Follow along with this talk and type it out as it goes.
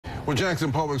Well,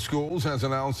 Jackson Public Schools has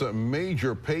announced a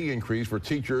major pay increase for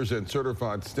teachers and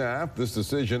certified staff. This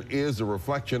decision is a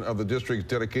reflection of the district's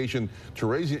dedication to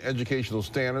raising educational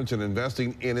standards and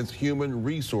investing in its human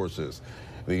resources.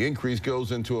 The increase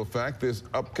goes into effect this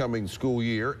upcoming school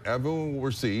year. Everyone will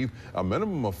receive a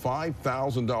minimum of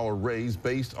 $5,000 raise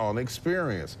based on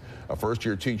experience. A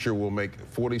first-year teacher will make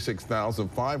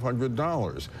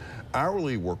 $46,500.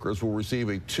 Hourly workers will receive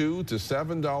a $2 to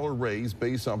 $7 raise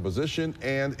based on position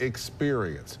and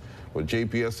experience. But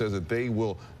JPS says that they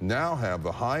will now have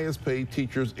the highest paid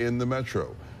teachers in the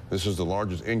metro. This is the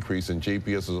largest increase in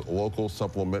JPS's local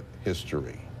supplement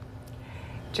history.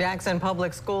 Jackson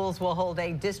Public Schools will hold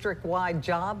a district-wide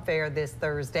job fair this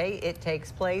Thursday. It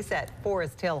takes place at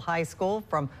Forest Hill High School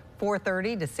from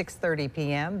 4:30 to 6:30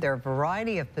 p.m. There are a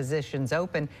variety of positions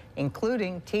open,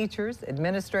 including teachers,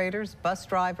 administrators, bus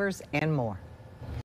drivers, and more.